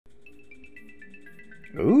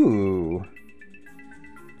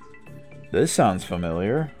This sounds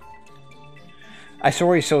familiar.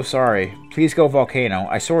 Isori so sorry. Please go Volcano.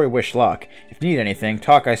 Isori wish luck. If you need anything,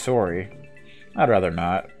 talk Isori. I'd rather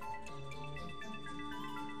not.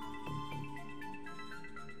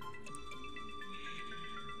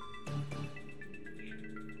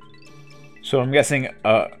 So I'm guessing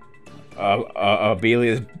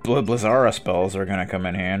Abelia's Blizzara spells are gonna come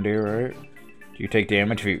in handy, right? Do you take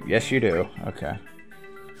damage if you... Yes, you do. Okay.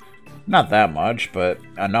 Not that much, but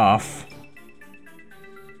enough.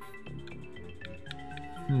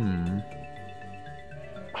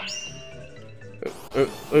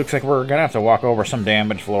 Looks like we're gonna have to walk over some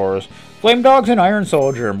damage floors. Flame Dogs and Iron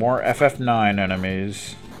Soldier, more FF9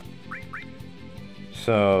 enemies.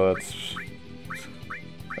 So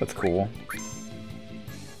that's cool.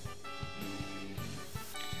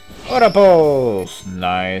 Oedipus!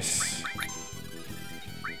 Nice.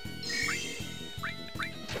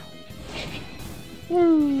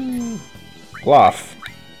 Woo! Bluff.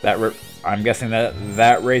 I'm guessing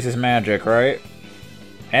that raises magic, right?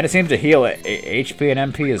 And it seems to heal HP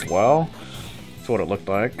and MP as well. That's what it looked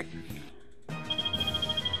like.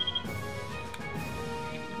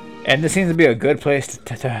 And this seems to be a good place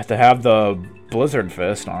to have the Blizzard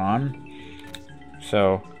Fist on.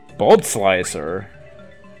 So, Bolt Slicer.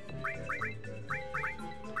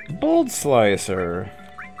 Bolt Slicer.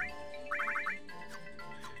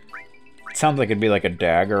 It sounds like it'd be like a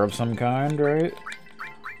dagger of some kind, right?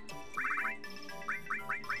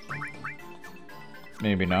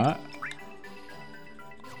 Maybe not.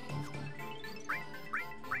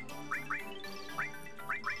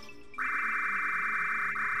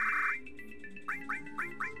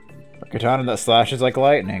 A katana that slashes like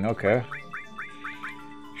lightning, okay.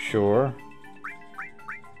 Sure.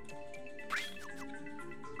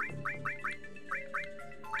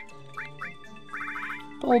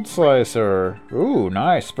 Bolt Slicer. Ooh,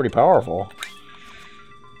 nice. Pretty powerful.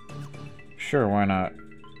 Sure, why not?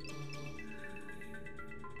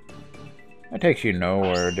 That takes you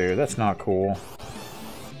nowhere, dude. That's not cool.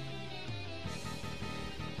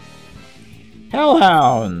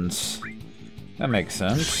 Hellhounds! That makes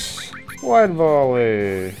sense. Wide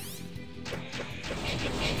volley.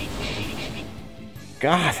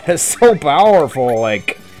 God, that's so powerful.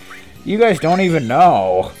 Like, you guys don't even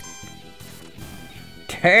know.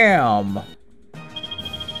 Damn.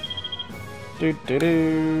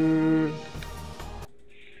 Do-do-do.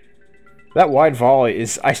 That wide volley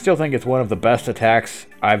is... I still think it's one of the best attacks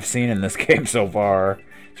I've seen in this game so far.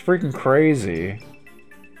 It's freaking crazy.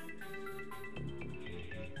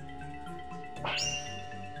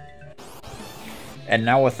 And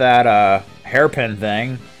now with that hairpin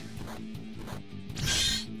thing,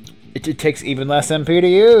 it takes even less MP to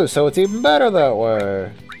use, so it's even better that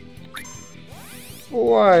way.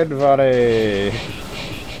 Wide volley.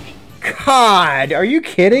 God, are you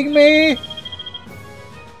kidding me?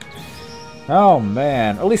 Oh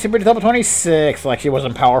man, at least he beat level 26, like she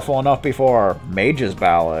wasn't powerful enough before. Mage's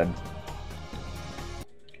Ballad.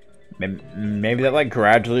 Maybe that like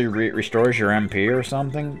gradually restores your MP or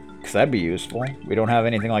something? Because that'd be useful. We don't have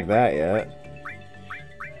anything like that yet.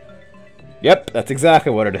 Yep, that's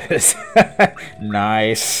exactly what it is.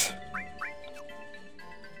 Nice.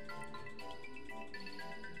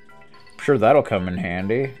 I'm sure that'll come in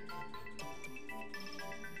handy.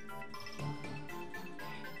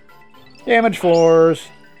 Damage floors.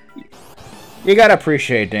 You gotta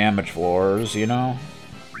appreciate damage floors, you know?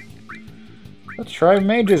 Let's try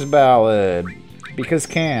Mage's Ballad. Because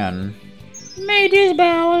can. Mage's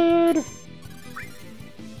Ballad!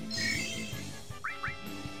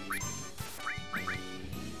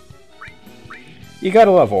 You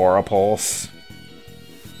gotta love Aura Pulse.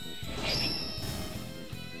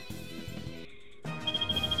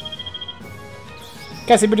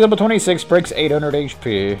 Cassie level 26 breaks 800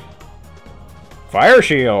 HP. Fire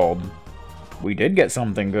Shield! We did get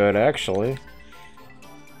something good, actually.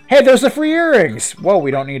 Hey, there's the free earrings! Well,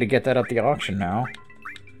 we don't need to get that at the auction now.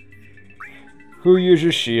 Who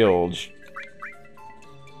uses shields?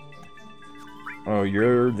 Oh,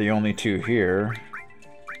 you're the only two here.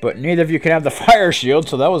 But neither of you can have the fire shield,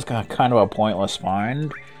 so that was kind of a pointless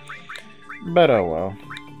find. But oh well.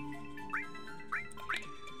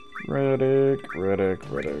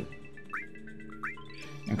 Riddick.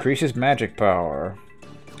 Increases magic power.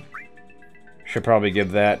 Should probably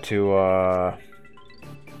give that to,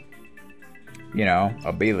 you know,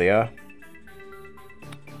 Abelia.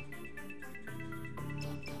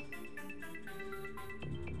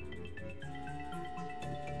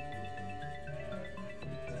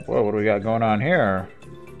 Whoa, what do we got going on here?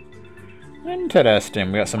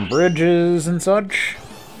 Interesting. We got some bridges and such.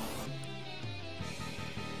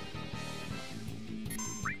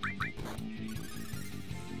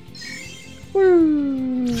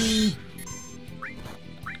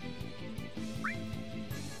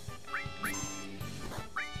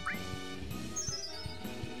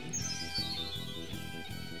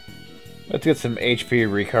 Let's get some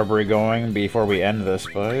HP recovery going before we end this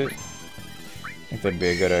fight. I think that'd be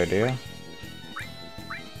a good idea.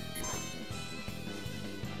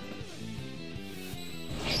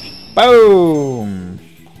 Boom!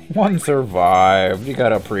 One survived. You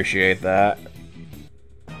gotta appreciate that.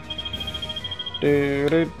 Do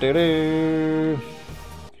do do do.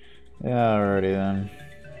 Yeah, alrighty then.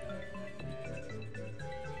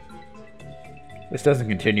 This doesn't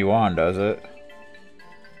continue on, does it?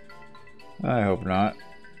 I hope not.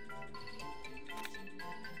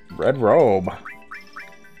 Red robe.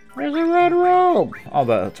 Where's a red robe? Oh,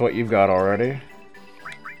 that's what you've got already.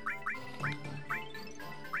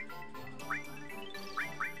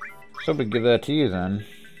 So we give that to you then.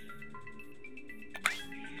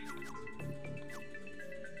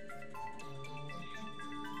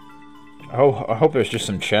 Oh, I hope there's just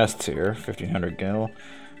some chests here. 1500 gil.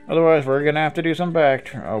 Otherwise, we're gonna have to do some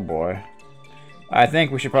oh boy. I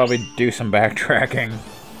think we should probably do some backtracking.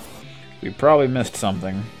 We probably missed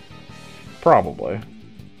something. Probably.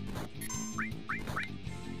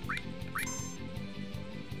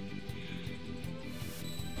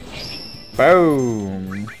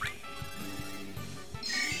 Boom!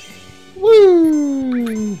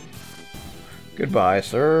 Woo! Goodbye,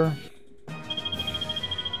 sir.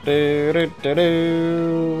 Do do do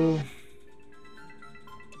do.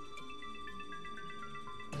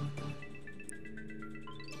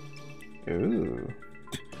 Ooh.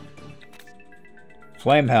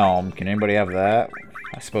 Flame helm. Can anybody have that?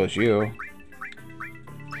 I suppose you.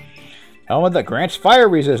 Helmet that grants fire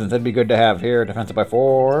resistance. That'd be good to have here. Defensive by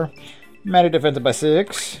 4. Magic defensive by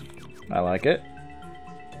 6. I like it.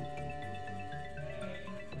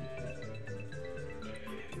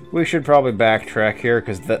 We should probably backtrack here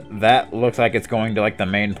because that looks like it's going to like the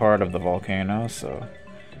main part of the volcano, so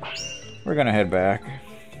we're gonna head back.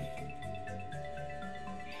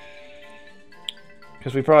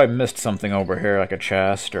 Because we probably missed something over here, like a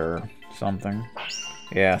chest or something.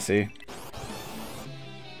 Yeah, see?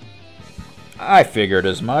 I figured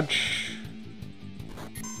as much.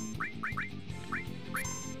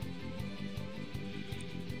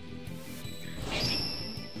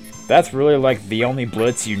 That's really like the only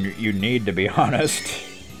blitz you need, to be honest.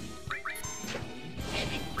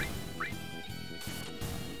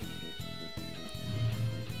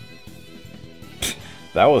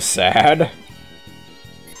 That was sad.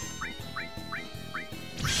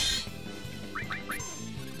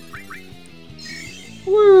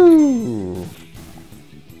 Woo!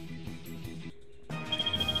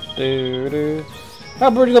 Birdie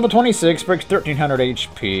level 26, breaks 1300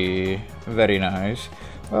 HP. Very nice.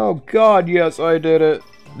 Oh god, yes, I did it.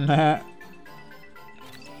 Nah.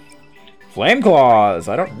 Flame Claws!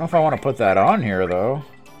 I don't know if I want to put that on here, though.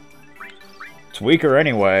 It's weaker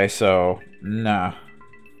anyway, so nah.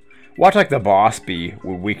 Watch like the boss be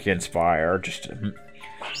weak against fire, just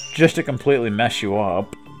to completely mess you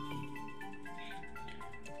up.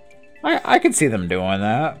 I could see them doing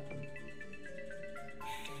that.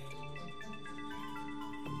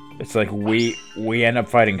 It's like we end up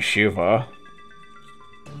fighting Shiva.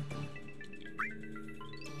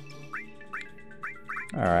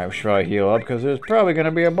 Alright, we should probably heal up because there's probably going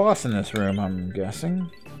to be a boss in this room, I'm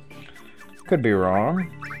guessing. Could be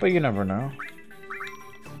wrong, but you never know.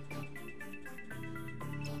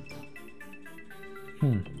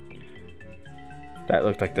 That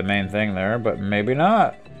looked like the main thing there, but maybe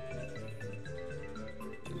not.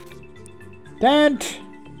 Dent!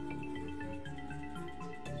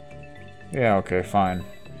 Yeah, okay, fine.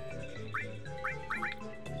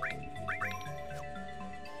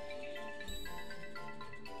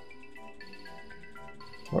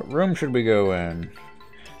 What room should we go in?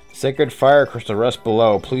 Sacred fire crystal rests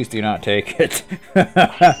below. Please do not take it.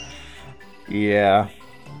 Yeah.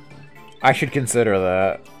 I should consider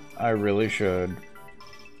that. I really should.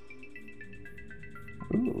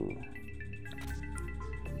 Ooh.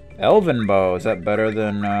 Elven bow. Is that better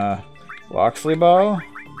than Loxley bow?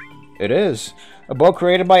 It is. A bow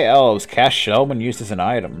created by elves. Cast shell when used as an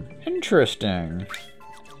item. Interesting.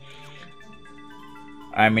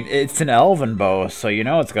 I mean, it's an elven bow, so you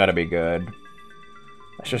know it's gotta be good.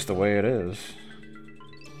 That's just the way it is.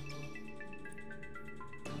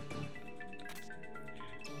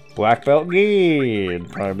 Black belt gi.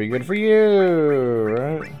 Probably be good for you,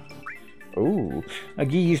 right? Ooh. A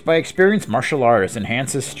gi used by experienced martial artists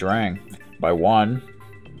enhances strength by 1.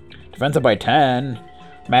 Defensive by 10.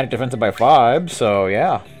 Magic defensive by 5, so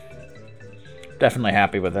yeah. Definitely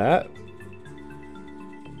happy with that.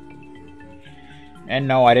 And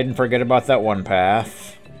no, I didn't forget about that one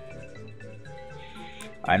path.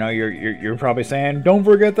 I know you're probably saying, don't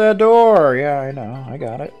forget that door. Yeah, I know. I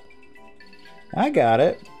got it. I got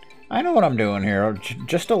it. I know what I'm doing here,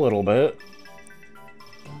 just a little bit.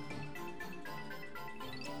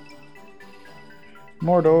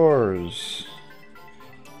 More doors.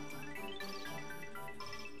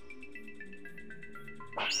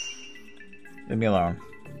 Leave me alone.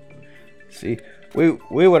 See, we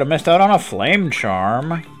would have missed out on a flame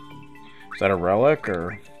charm. Is that a relic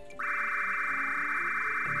or?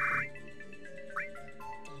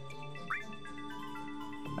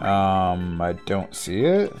 I don't see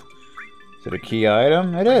it. Is it a key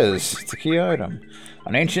item? It is. It's a key item.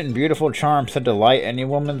 An ancient and beautiful charm said to light any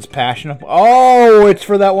woman's passion of... Oh, it's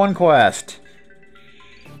for that one quest.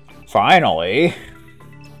 Finally.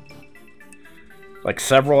 Like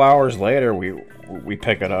several hours later, we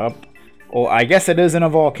pick it up. Well, I guess it is in a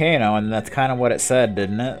volcano, and that's kind of what it said,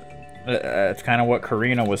 didn't it? It's kind of what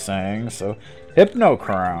Karina was saying. So, Hypno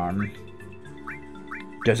Crown.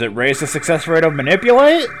 Does it raise the success rate of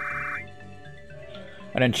Manipulate?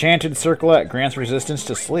 An enchanted circlet grants resistance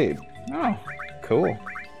to sleep. Oh, cool.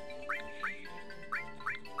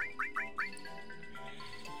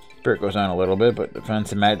 Spirit goes down a little bit, but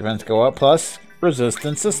defense and magic defense go up, plus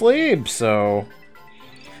resistance to sleep, so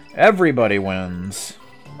everybody wins.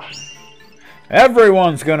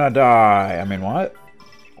 Everyone's gonna die. I mean, what?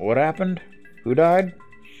 What happened? Who died?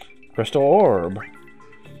 Crystal Orb.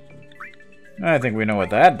 I think we know what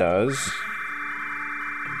that does.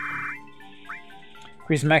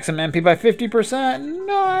 Increase maximum MP by 50%.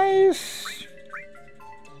 Nice.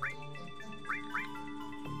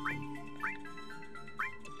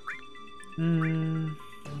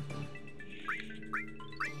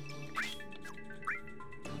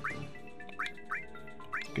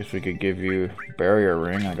 Guess we could give you barrier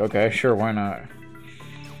ring. Like, okay, sure, why not?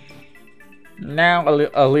 Now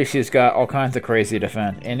Alicia's got all kinds of crazy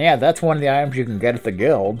defense. And yeah, that's one of the items you can get at the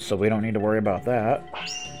guild, so we don't need to worry about that.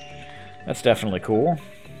 That's definitely cool.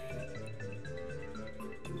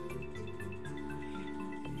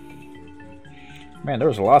 Man, there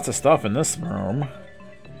was lots of stuff in this room.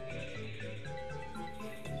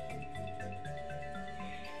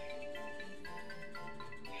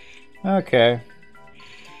 Okay.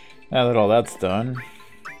 Now that all that's done.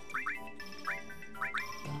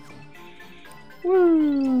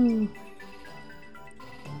 Woo!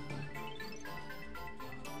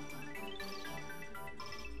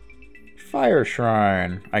 Fire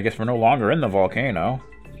Shrine. I guess we're no longer in the volcano.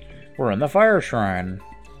 We're in the Fire Shrine.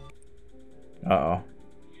 Uh-oh.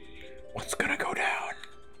 What's gonna go down?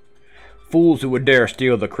 Fools who would dare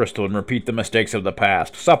steal the crystal and repeat the mistakes of the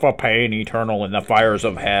past suffer pain eternal in the fires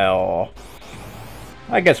of hell.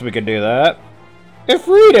 I guess we could do that. If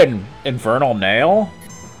reading Infernal Nail.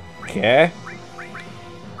 Okay.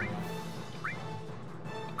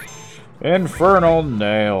 Infernal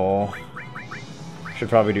Nail. Should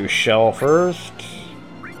probably do Shell first.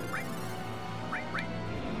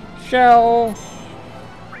 Shell.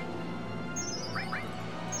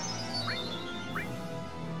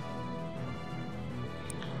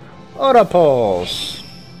 Otapulse.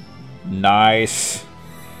 Nice.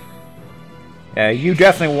 Yeah, you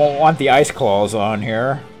definitely won't want the ice claws on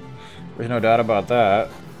here. There's no doubt about that.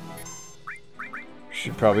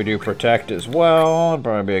 Should probably do protect as well.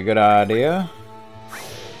 Probably be a good idea.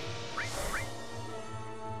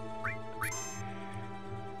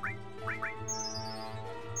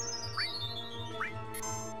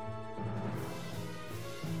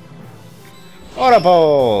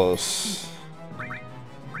 Otapulse.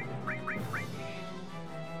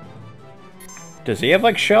 Does he have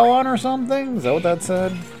like shell on or something? Is that what that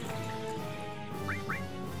said?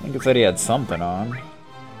 I think it said he had something on.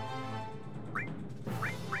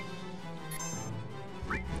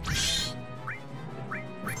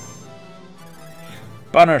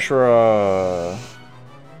 Banishra.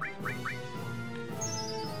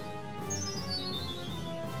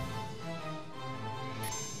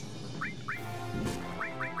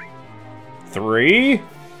 Three?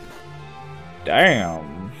 Damn.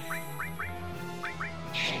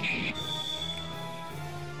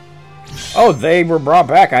 Oh, they were brought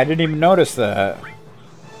back. I didn't even notice that.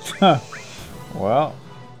 Well.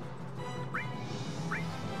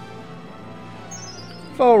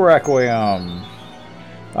 Faux Requiem.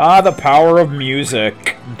 Ah, the power of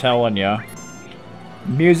music. I'm telling you.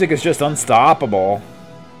 Music is just unstoppable.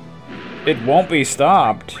 It won't be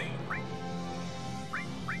stopped.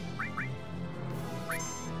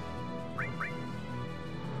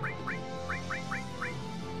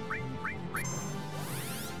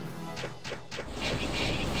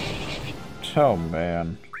 Oh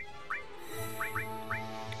man.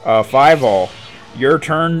 5-0. Your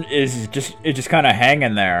turn is just kind of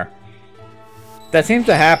hanging there. That seems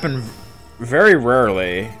to happen very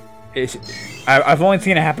rarely. I've only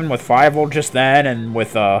seen it happen with 5-volt just then and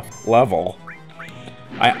with level.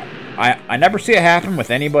 I never see it happen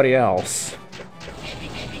with anybody else.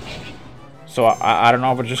 So I don't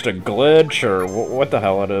know if it's just a glitch or what the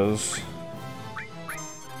hell it is.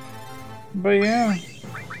 But yeah.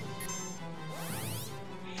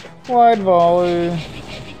 Wide volley.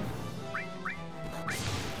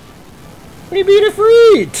 We beat a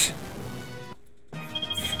Freet!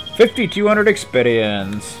 5,200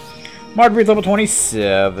 experience. Marguerite's level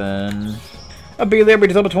 27. Abelia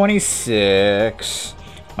reaches level 26.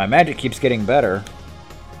 My magic keeps getting better.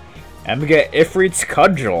 And we get Ifrit's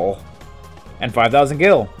Cudgel. And 5,000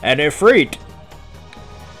 gil. And Ifrit.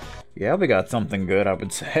 Yeah, we got something good, I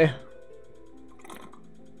would say.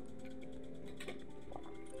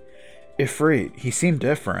 Ifrit. He seemed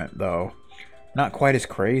different, though. Not quite as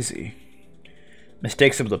crazy.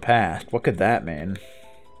 Mistakes of the past. What could that mean?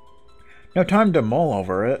 No time to mull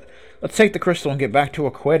over it. Let's take the crystal and get back to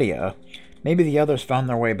Aquadia. Maybe the others found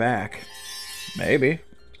their way back. Maybe.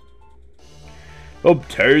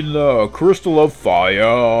 Obtain the Crystal of Fire.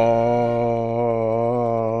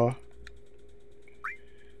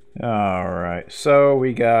 Alright, so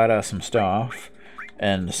we got some stuff.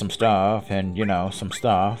 And some stuff. And, you know, some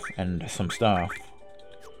stuff. And some stuff.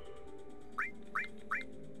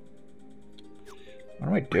 What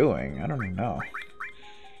am I doing? I don't even know.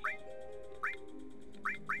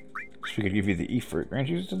 So we could give you the Ifrit. Grant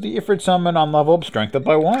you the Ifrit summon on level up, strength up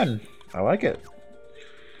by 1. I like it.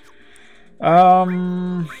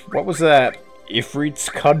 What was that? Ifrit's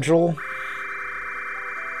Cudgel?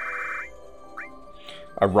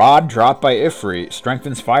 A rod dropped by Ifrit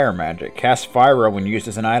strengthens fire magic. Cast fire when used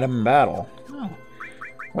as an item in battle. Oh.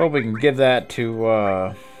 Well, we can give that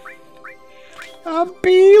to,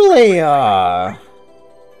 Abelia!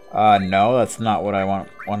 No, that's not what I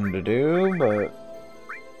wanted to do, but...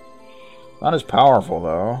 Not as powerful,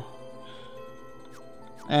 though.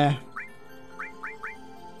 I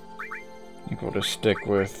think we'll just stick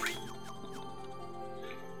with...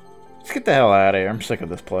 Let's get the hell out of here. I'm sick of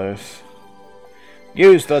this place.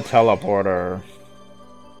 Use the teleporter.